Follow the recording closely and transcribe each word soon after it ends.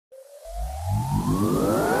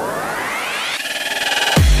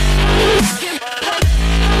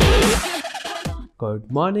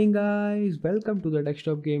Good morning guys, welcome to the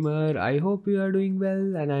Desktop Gamer. I hope you are doing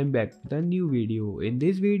well and I'm back with a new video. In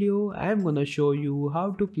this video, I'm gonna show you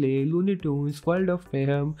how to play Looney Tunes World of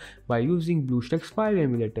Mayhem by using BlueStacks 5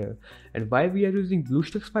 emulator. And why we are using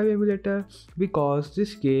BlueStacks 5 emulator? Because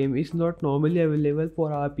this game is not normally available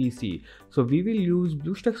for our PC. So we will use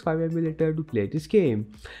BlueStacks 5 emulator to play this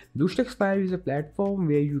game. BlueStacks 5 is a platform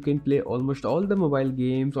where you can play almost all the mobile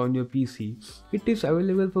games on your PC. It is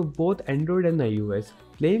available for both Android and iOS.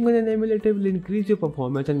 Playing on an emulator will increase your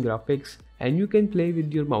performance and graphics, and you can play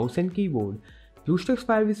with your mouse and keyboard. BlueStacks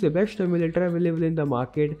 5 is the best emulator available in the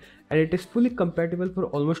market, and it is fully compatible for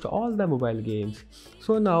almost all the mobile games.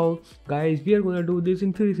 So now guys, we are gonna do this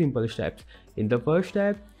in 3 simple steps. In the first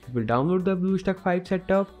step, we will download the BlueStacks 5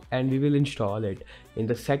 setup and we will install it. In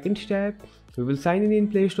the second step, we will sign in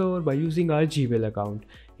Play Store by using our Gmail account.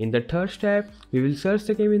 In the third step, we will search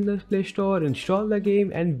the game in the Play Store, install the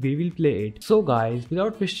game, and we will play it. So guys,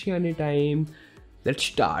 without wasting any time, let's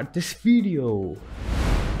start this video.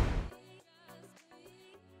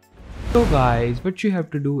 So guys, what you have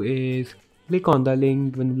to do is click on the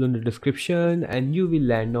link in the description and you will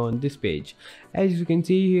land on this page. As you can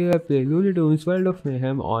see here, play Looney Tunes World of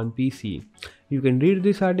Mayhem on PC. You can read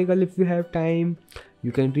this article if you have time.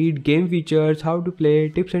 You can read game features, how to play,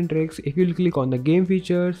 tips and tricks. If you click on the game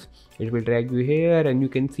features, it will drag you here and you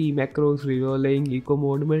can see macros, rerolling, eco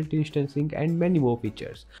mode, multi-instancing and many more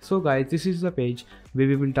features. So guys, this is the page where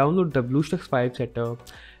we will download the BlueStacks 5 setup.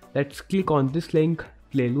 Let's click on this link,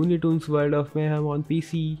 play Looney Tunes World of Mayhem on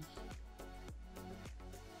PC.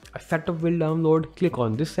 A setup will download, click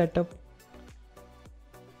on this setup.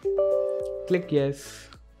 Click yes.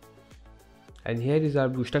 And here is our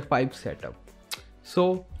BlueStacks 5 setup.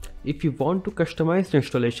 So if you want to customize the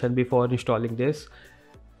installation before installing this,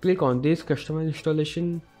 click on this customize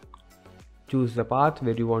installation, choose the path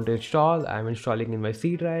where you want to install. I am installing in my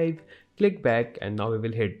C drive, click back, and now we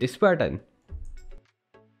will hit this button.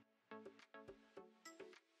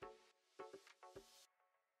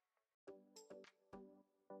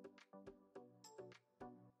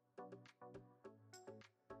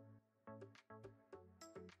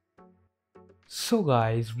 So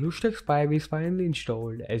guys, BlueStacks 5 is finally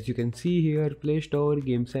installed. As you can see here, Play Store,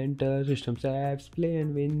 Game Center, Systems Apps, Play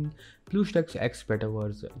and Win, BlueStacks X Beta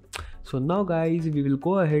version. So now guys, we will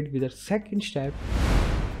go ahead with our second step.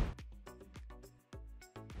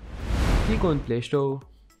 Click on Play Store,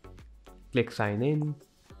 click sign in.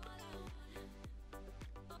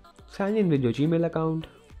 Sign in with your Gmail account.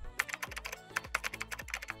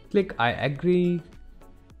 Click I agree.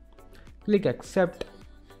 Click accept.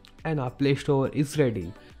 And our Play Store is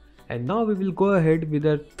ready. And now we will go ahead with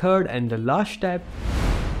the third and the last step.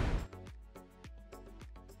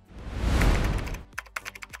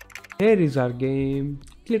 Here is our game.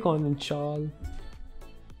 Click on install.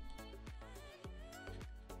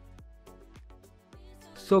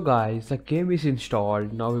 So guys, the game is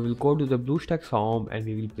installed. Now we will go to the BlueStacks home and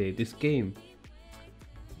we will play this game.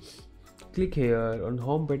 Click here on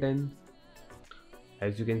home button.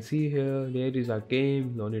 As you can see here, there is our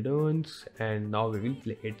game, Looney Tunes, and now we will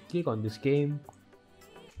play it. Click on this game.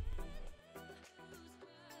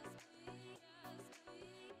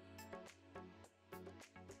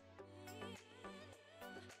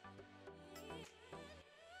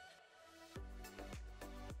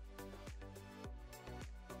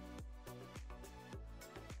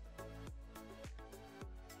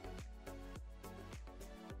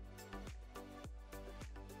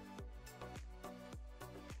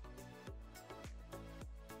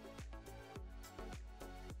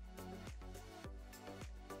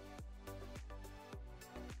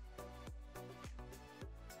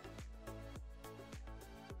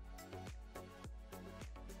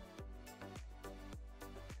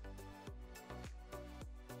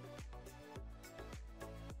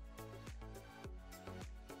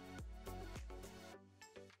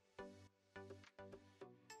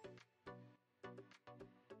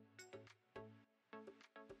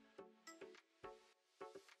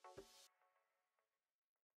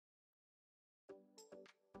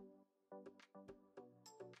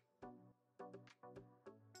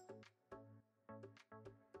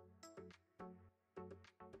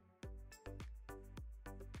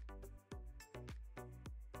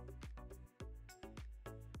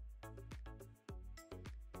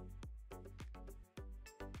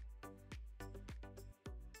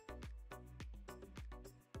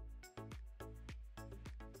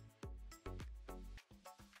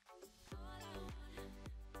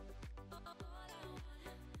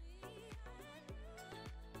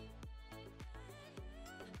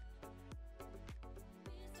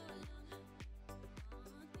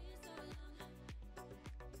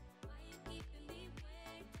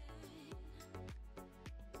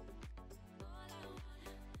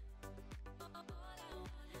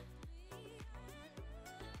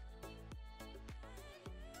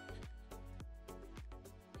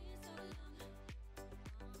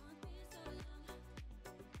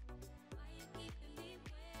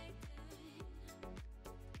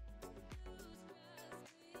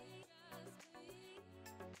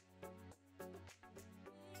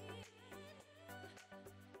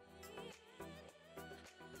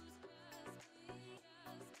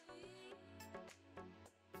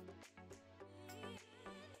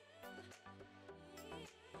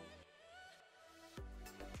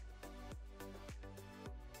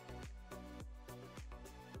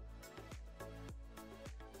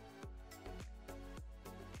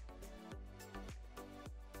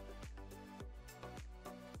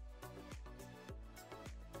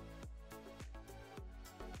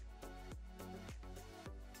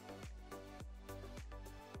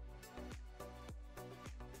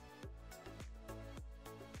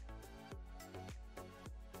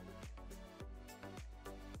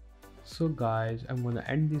 So guys, I'm gonna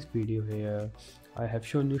end this video here. I have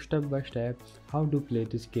shown you step by step how to play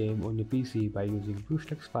this game on your PC by using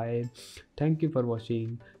BlueStacks 5. Thank you for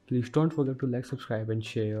watching. Please don't forget to like, subscribe and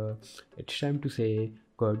share. It's time to say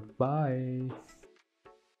goodbye.